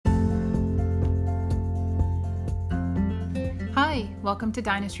Welcome to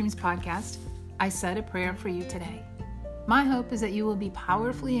Dynastreams Podcast. I said a prayer for you today. My hope is that you will be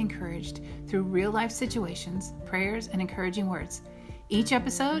powerfully encouraged through real life situations, prayers, and encouraging words. Each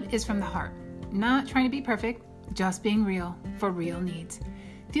episode is from the heart, not trying to be perfect, just being real for real needs.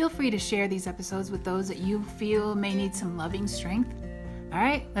 Feel free to share these episodes with those that you feel may need some loving strength. All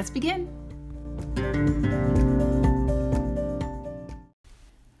right, let's begin.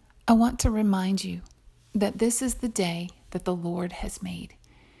 I want to remind you that this is the day that the Lord has made,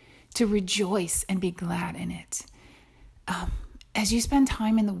 to rejoice and be glad in it. As you spend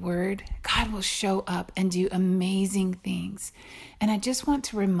time in the Word, God will show up and do amazing things. And I just want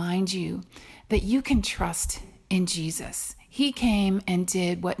to remind you that you can trust in Jesus. He came and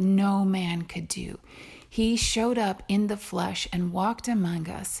did what no man could do. He showed up in the flesh and walked among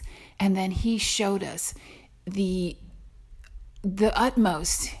us, and then he showed us the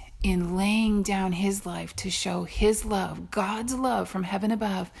utmost in laying down his life to show his love, God's love from heaven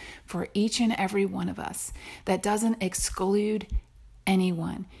above for each and every one of us. That doesn't exclude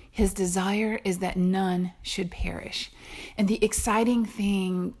anyone. His desire is that none should perish. And the exciting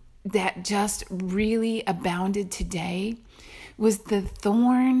thing that just really abounded today was the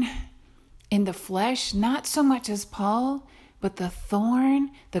thorn in the flesh, not so much as Paul, but the thorn,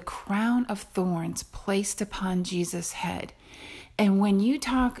 the crown of thorns placed upon Jesus' head. And when you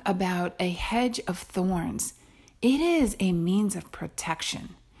talk about a hedge of thorns, it is a means of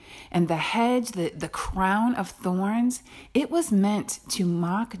protection. And the hedge, the crown of thorns, it was meant to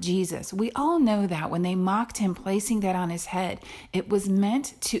mock Jesus. We all know that when they mocked him, placing that on his head, it was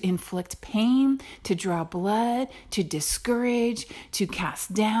meant to inflict pain, to draw blood, to discourage, to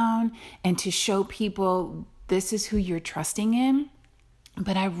cast down, and to show people this is who you're trusting in.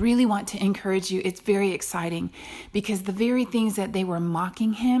 But I really want to encourage you. It's very exciting because the very things that they were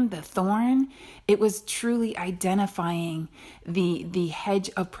mocking him, the thorn, it was truly identifying the hedge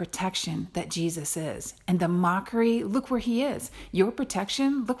of protection that Jesus is. And the mockery, look where he is. Your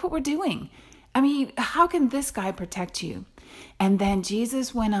protection, look what we're doing. I mean, how can this guy protect you? And then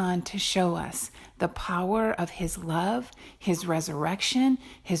Jesus went on to show us the power of his love, his resurrection,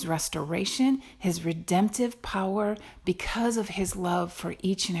 his restoration, his redemptive power because of his love for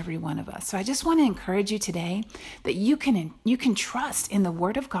each and every one of us. So I just want to encourage you today that you can trust in the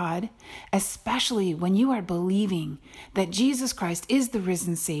Word of God, especially when you are believing that Jesus Christ is the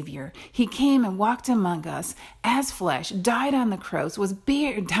risen Savior. He came and walked among us as flesh, died on the cross, was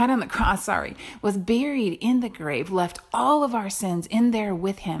buried in the grave, left all of our sins in there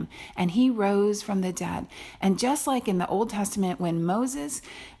with him, and he rose from the dead. And just like in the Old Testament, when Moses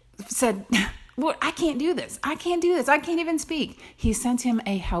said, Lord, I can't do this. I can't even speak. He sent him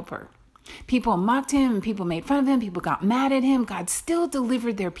a helper. People mocked him. People made fun of him. People got mad at him. God still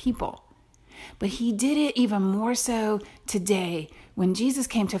delivered their people. But he did it even more so today when Jesus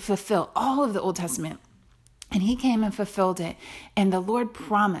came to fulfill all of the Old Testament. And he came and fulfilled it. And the Lord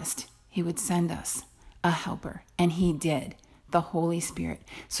promised he would send us a helper. And he did. The Holy Spirit.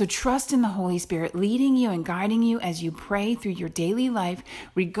 So trust in the Holy Spirit leading you and guiding you as you pray through your daily life,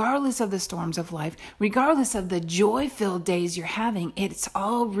 regardless of the storms of life, regardless of the joy-filled days you're having. It's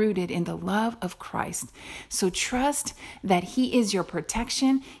all rooted in the love of Christ. So trust that he is your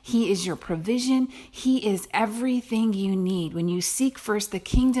protection. He is your provision. He is everything you need. When you seek first the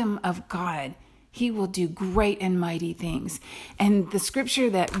kingdom of God, he will do great and mighty things. And the scripture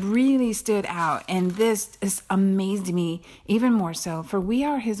that really stood out, and this has amazed me even more so, for we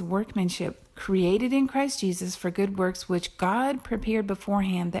are his workmanship, created in Christ Jesus for good works, which God prepared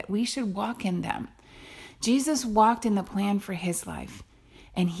beforehand that we should walk in them. Jesus walked in the plan for his life.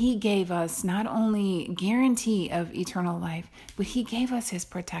 And he gave us not only guarantee of eternal life, but he gave us his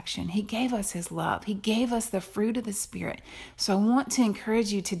protection. He gave us his love. He gave us the fruit of the Spirit. So I want to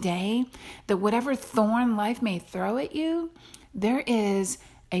encourage you today that whatever thorn life may throw at you, there is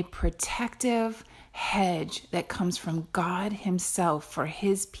a protective hedge that comes from God himself for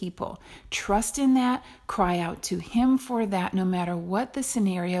his people. Trust in that. Cry out to him for that, no matter what the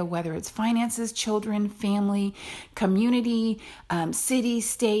scenario, whether it's finances, children, family, community, city,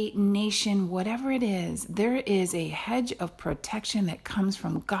 state, nation, whatever it is, there is a hedge of protection that comes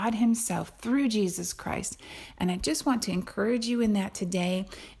from God himself through Jesus Christ. And I just want to encourage you in that today.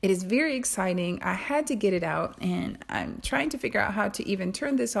 It is very exciting. I had to get it out, and I'm trying to figure out how to even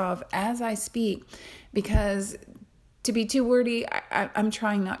turn this off as I speak, because to be too wordy, I'm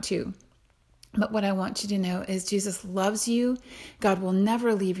trying not to. But what I want you to know is Jesus loves you. God will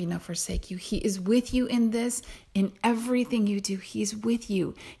never leave you nor forsake you. He is with you in this, in everything you do. He's with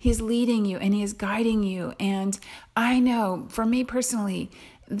you. He's leading you and he is guiding you. And I know for me personally,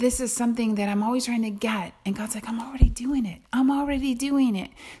 this is something that I'm always trying to get. And God's like, I'm already doing it. I'm already doing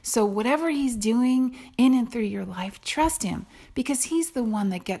it. So whatever he's doing in and through your life, trust him, because he's the one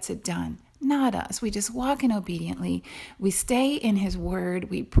that gets it done, not us. We just walk in obediently. We stay in his word.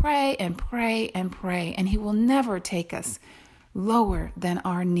 We pray and pray and pray, and he will never take us lower than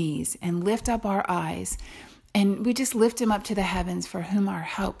our knees and lift up our eyes. And we just lift him up to the heavens, for whom our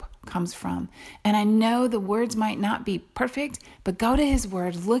help comes from. And I know the words might not be perfect, but go to his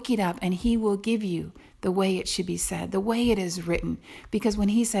word, look it up, and he will give you the way it should be said, the way it is written. Because when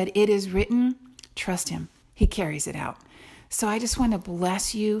he said it is written, trust him. He carries it out. So I just want to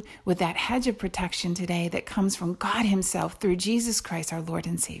bless you with that hedge of protection today that comes from God himself through Jesus Christ, our Lord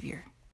and Savior.